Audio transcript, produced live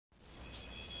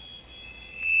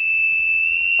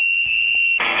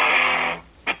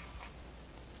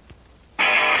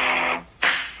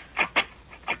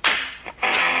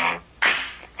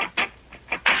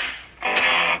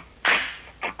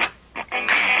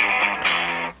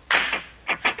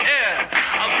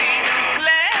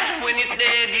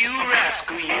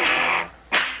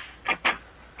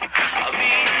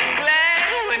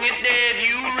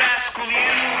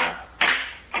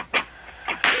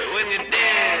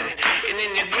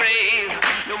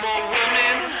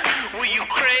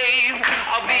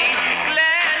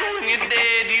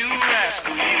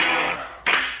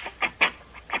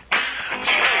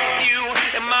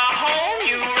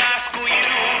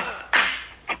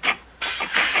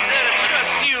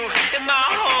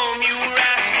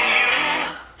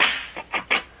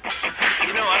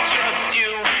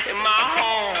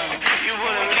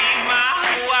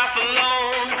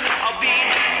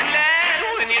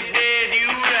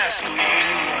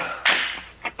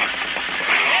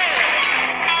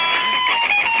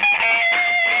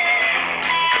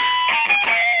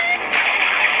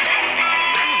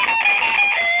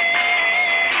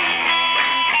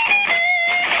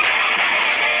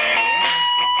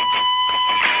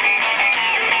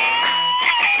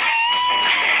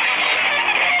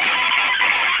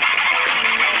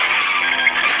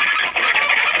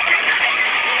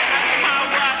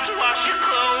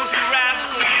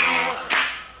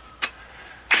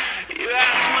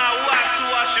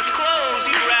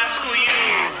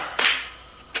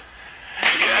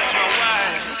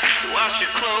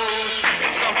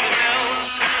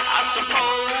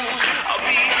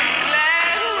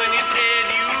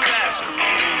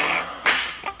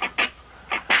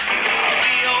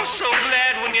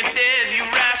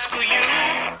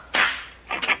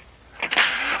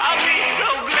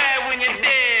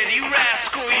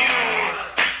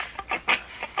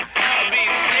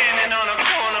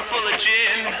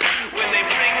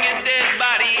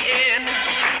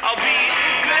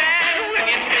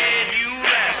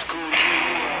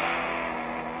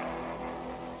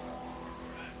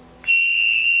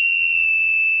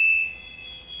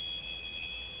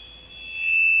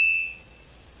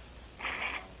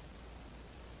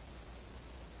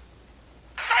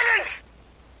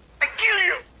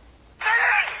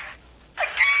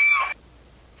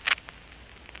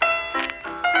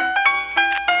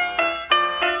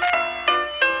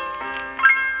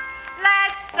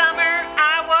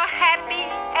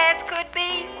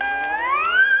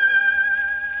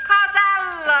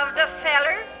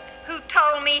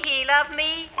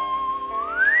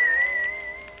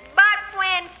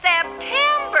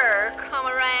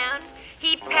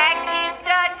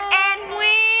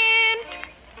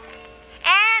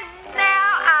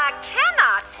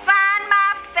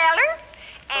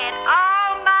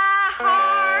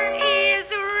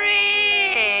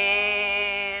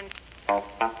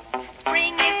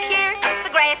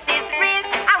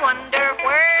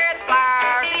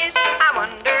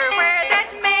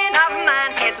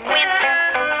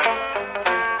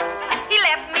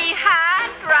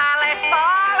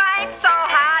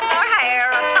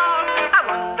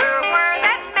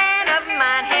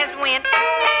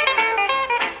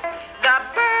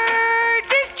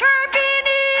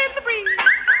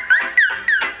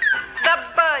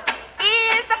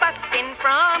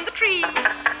the tree.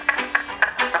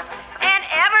 And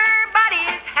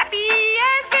everybody's happy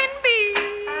as can be,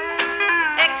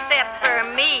 except for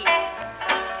me.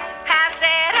 How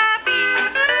sad I be.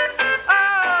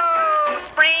 Oh,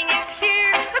 spring is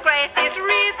here, the grass is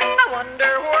risen. I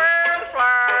wonder where the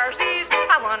flowers is.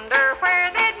 I wonder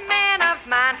where that man of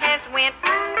mine has went.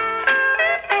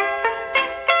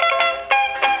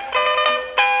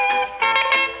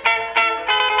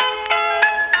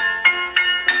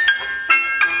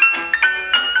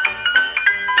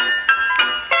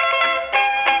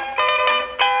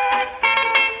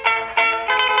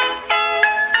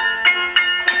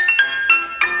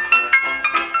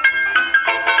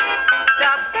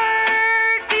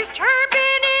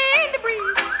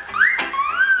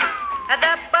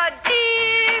 The buds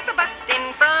is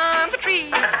a-bustin' from the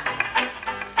tree.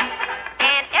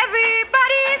 And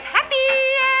everybody's happy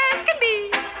as can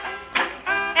be,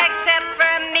 except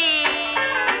for me.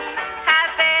 How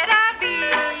sad I be.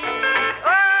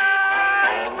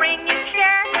 Oh, spring is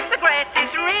here, the grass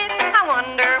is red. I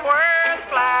wonder where the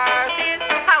flowers is.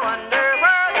 I wonder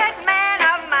where that man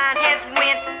of mine has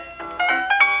went.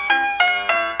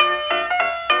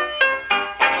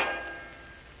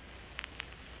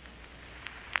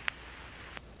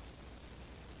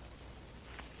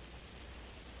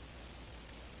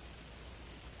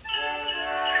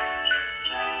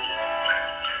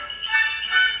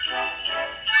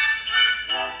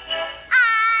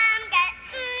 I'm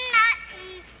getting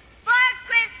nothing for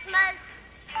Christmas.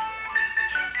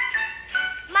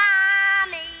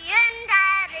 Mommy and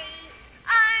Daddy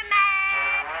are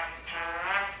mad.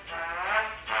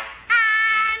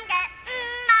 I'm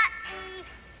getting nothing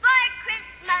for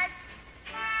Christmas,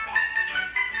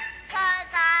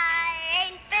 'cause I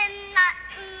ain't been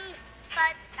nothing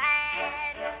but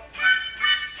bad.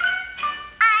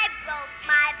 I broke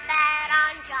my bat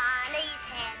on Johnny's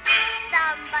head.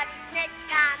 Somebody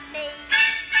snitched on me.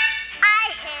 I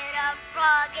hit a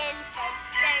frog in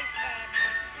Chester's bed.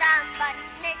 Somebody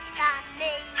snitched on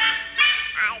me.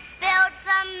 I spilled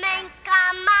some ink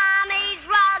on Mommy's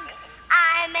rug.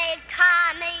 I made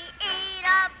Tommy eat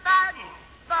a bug.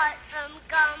 Bought some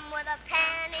gum with a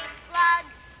penny slug.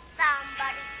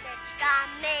 Somebody snitched on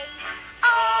me.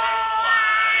 Oh,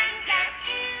 I'm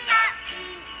getting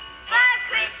nothing for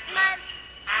Christmas.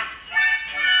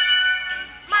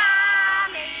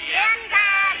 Mommy and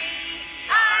Daddy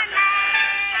are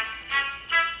mad.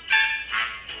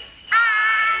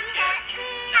 I'm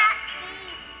getting nothing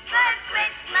for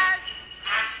Christmas,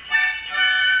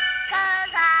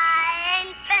 'cause I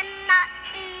ain't been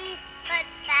nothing but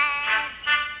bad.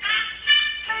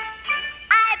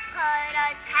 I put a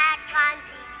tack on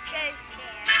teacher's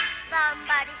chair.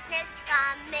 Somebody snitched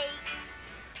on me.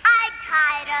 I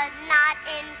tied a knot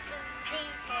in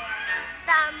Susie's hair.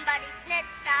 Somebody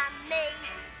snitched on me.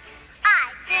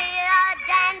 I did a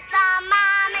dance on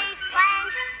Mommy's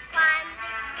plank. Climbed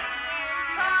the tree and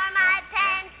tore my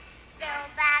pants.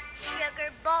 Filled that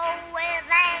sugar bowl with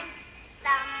ants.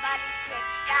 Somebody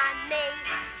snitched on me.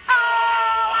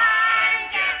 Oh, I'm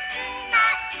getting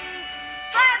nothing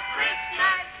for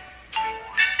Christmas.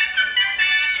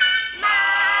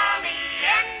 Mommy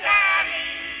and Daddy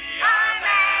are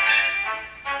mad.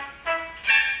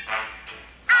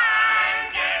 I'm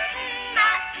getting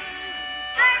nothing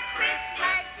for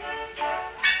Christmas,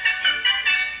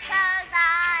 'cause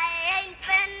I ain't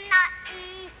been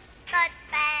nothing but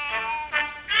bad.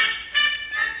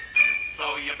 So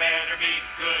you better be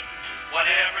good,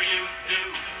 whatever you do.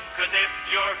 'Cause if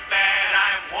you're bad,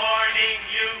 I'm warning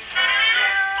you.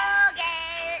 You'll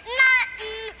get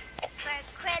nothing for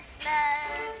Christmas.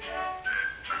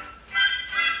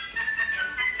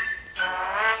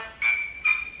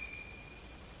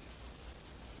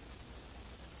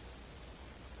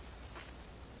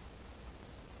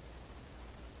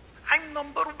 I'm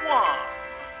number one.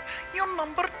 You're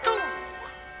number two.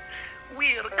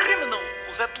 We're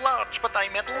criminals at large, but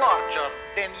I'm at larger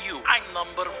than you. I'm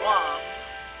number one.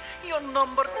 You're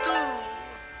number two.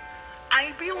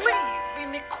 I believe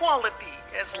in equality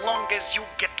as long as you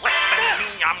get less than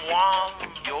me. I'm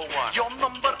one. You're one. You're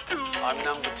number two. I'm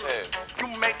number two. You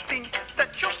may think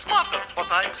that you're smarter, but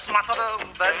I'm smarter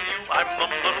than you. I'm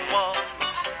number one.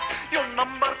 You're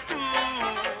number two.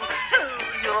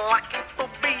 You're lucky to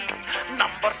be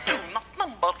number two, not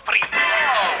number three.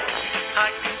 I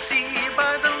can see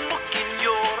by the look in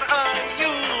your eye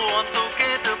you want to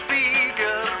get a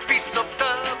bigger piece of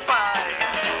the pie.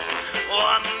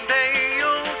 One day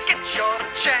you'll get your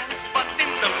chance, but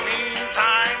in the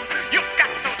meantime, you've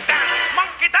got to dance,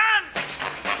 monkey dance.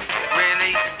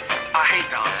 Really? I hate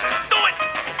dancing. Do it!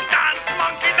 Dance,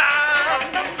 monkey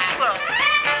dance!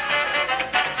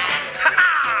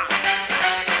 Ha-ha!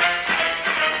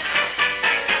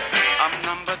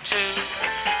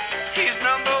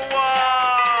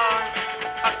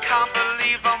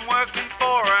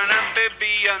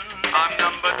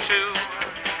 two.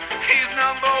 He's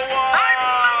number one. I'm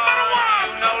number one.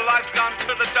 You know life's gone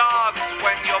to the dogs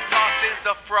when your boss is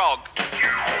a frog.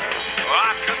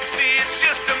 I can see it's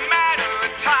just a matter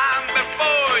of time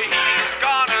before he's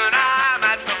gone and I'm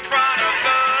at the front of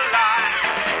the line.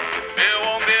 It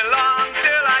won't be long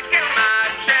till I get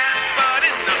my chance, but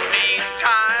in the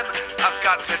meantime, I've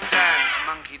got to dance,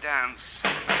 monkey dance.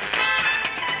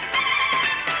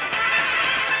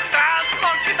 Dance,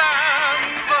 monkey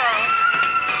dance.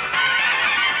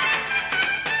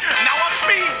 Now watch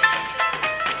me.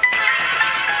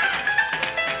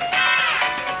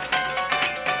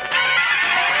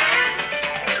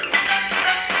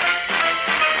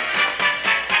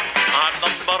 I'm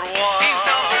number one. He's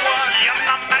number one. You're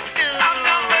number two. I'm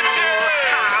number two.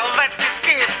 I'll let you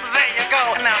kid. There you go.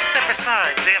 Now step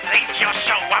aside. This ain't your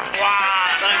show. I'm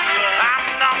wild. I'm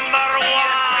number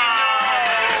one.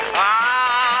 I'm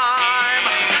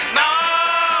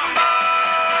number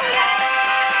one.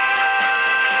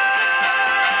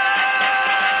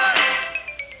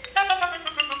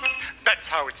 That's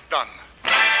how it's done.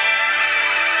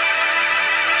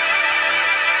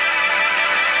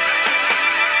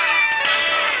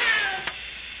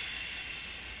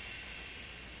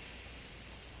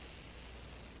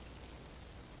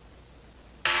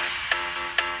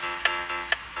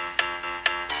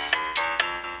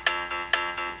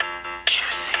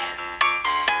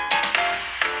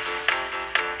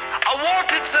 I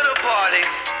walked into the party.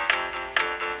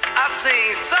 I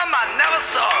seen some I never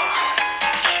saw.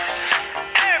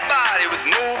 Everybody was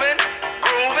moving,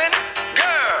 grooving.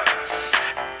 Girls,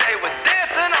 they were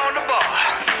dancing on the bar.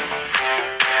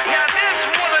 Now this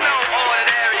wasn't no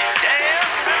ordinary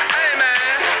dance. Hey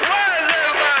man, why is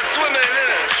everybody swimming in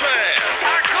a trance?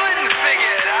 I couldn't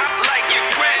figure it out like your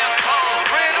grandpa's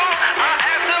riddle. I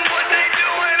asked them what they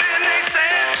doing and they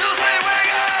said, just say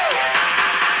wiggle.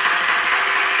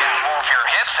 Move your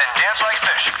hips and dance like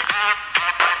fish.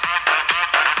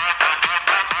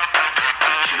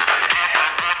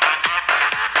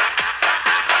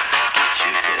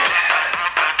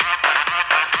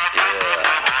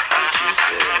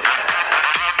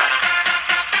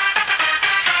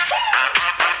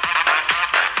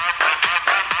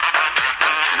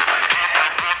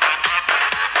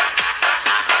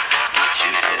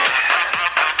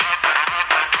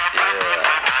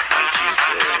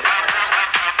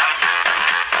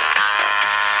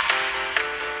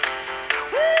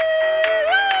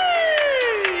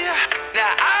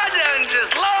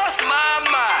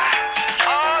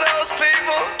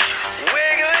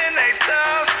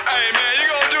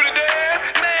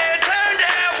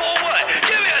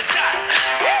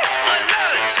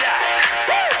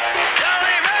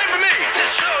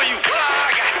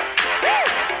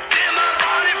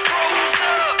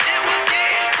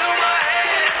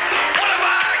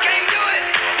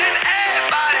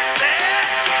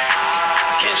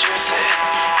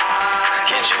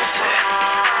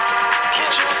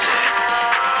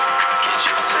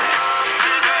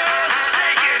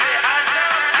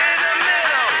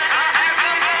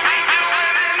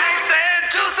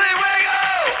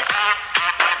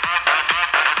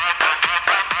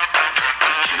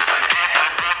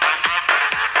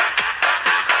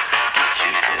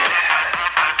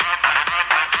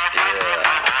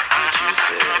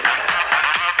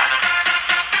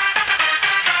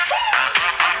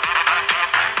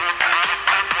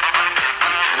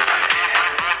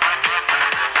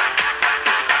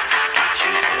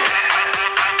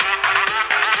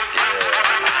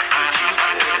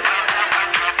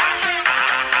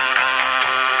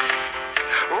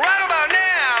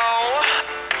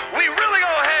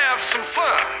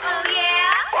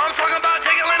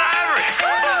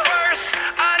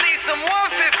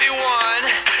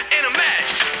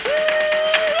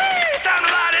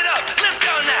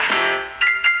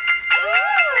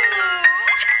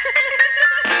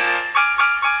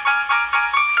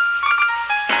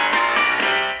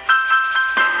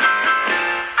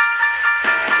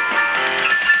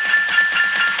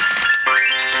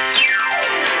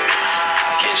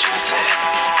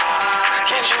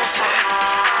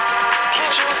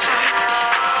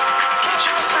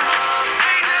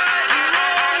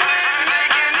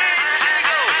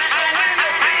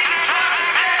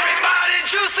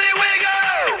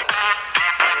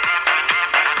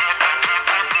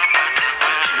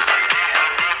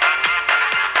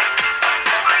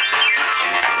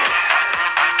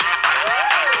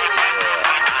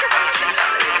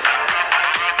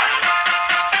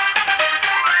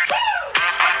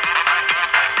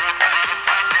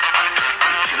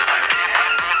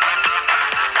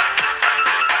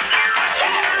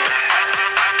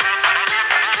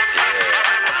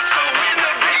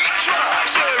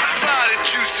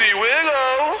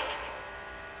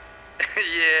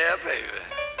 Yeah, baby.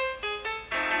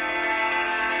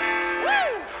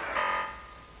 Woo!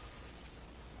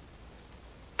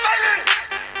 Silence!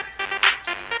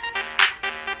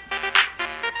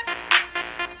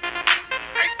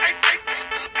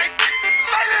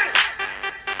 Silence!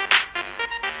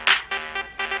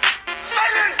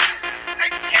 Silence! I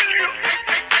kill you!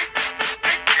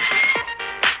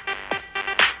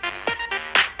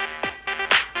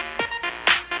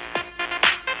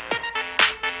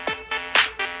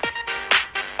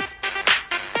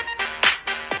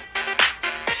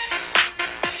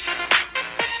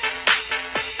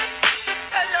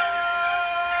 Hello!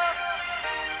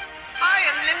 I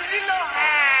am Lindsay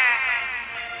Lohan.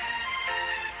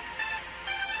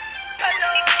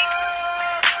 Hello!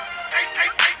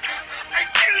 I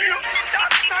kill you!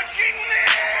 Stop touching me!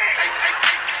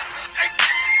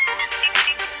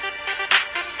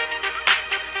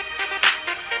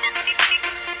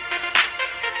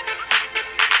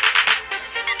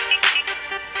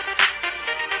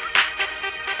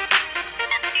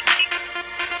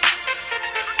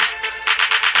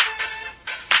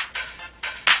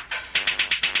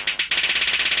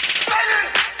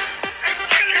 Silence! I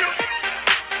kill you!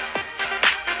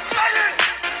 Silence!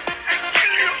 I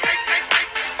kill you!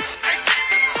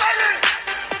 Silence!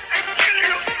 I kill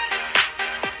you!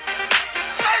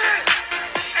 Silence!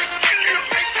 I kill you!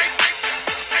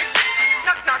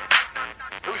 Knock knock.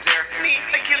 Who's there? Me.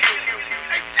 I kill you.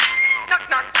 Knock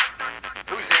knock.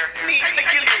 Who's there? Me. I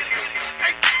kill you.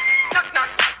 Knock knock.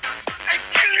 I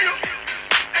kill you.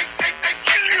 I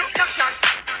kill you. Knock knock.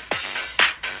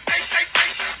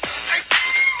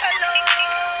 Hello.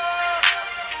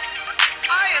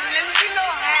 I am Lindsay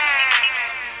Lohan.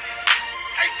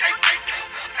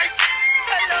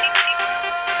 Hello.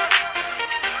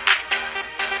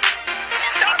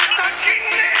 Stop touching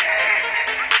me.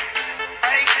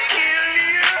 I kill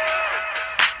you.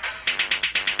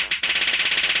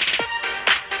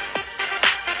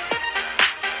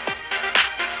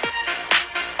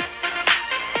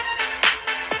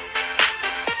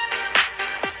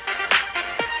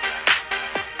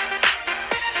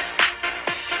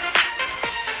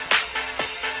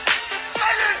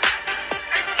 Silence!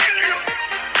 I kill you!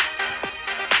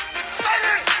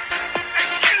 Silence! I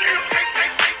kill you!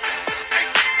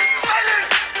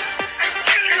 Silence! I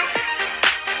kill you!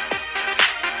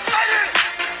 Silence!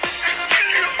 I kill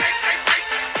you!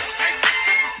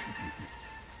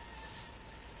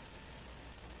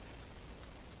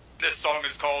 This song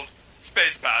is called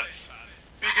Space Pants.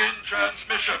 Begin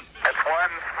transmission. It's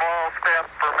one small step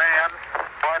for man,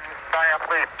 one giant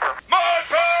leap for My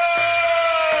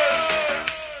pants!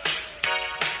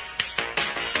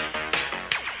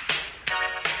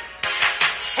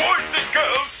 Boys and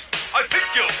girls, I think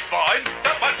you'll find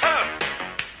that my pants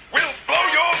will blow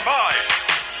your mind.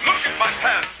 Look at my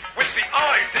pants with the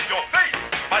eyes in your face.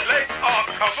 My legs are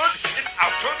covered in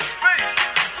outer space.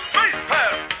 Space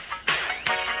pants!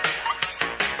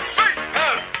 Space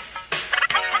pants!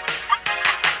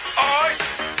 I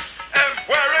am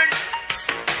wearing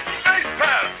space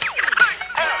pants!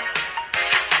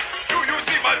 Do you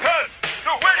see my pants?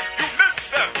 No way, you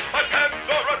missed them! My pants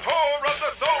are a tour of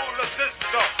the solar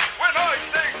system. When I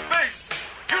say space,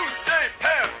 you say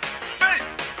pants. Space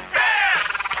pants!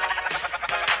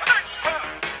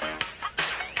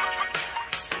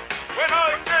 When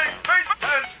I say space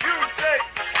pants, you say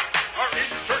our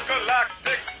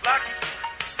intergalactic slacks.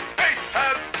 Space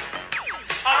pants!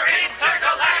 Our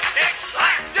intergalactic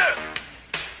slacks! Yes!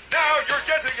 Now you're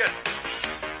getting it!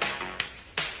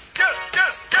 Yes,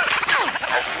 yes, yes!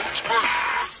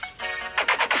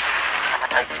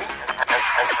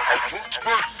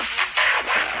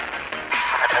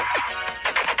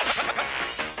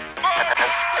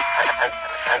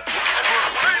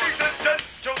 Ladies and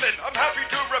gentlemen, I'm happy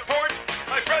to report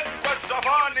my friend Gwen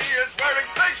Stefani is wearing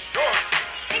space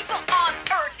shorts. People on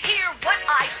Earth hear what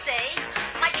I say.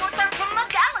 My shorts are from a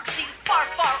galaxy far,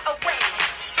 far away.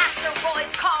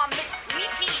 Asteroids, comets,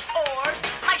 meteors.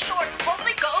 My shorts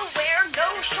boldly go where no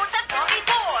shorts have gone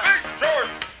before. Space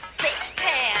shorts! Space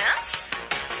pants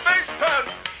Space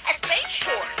pants! and space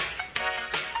shorts.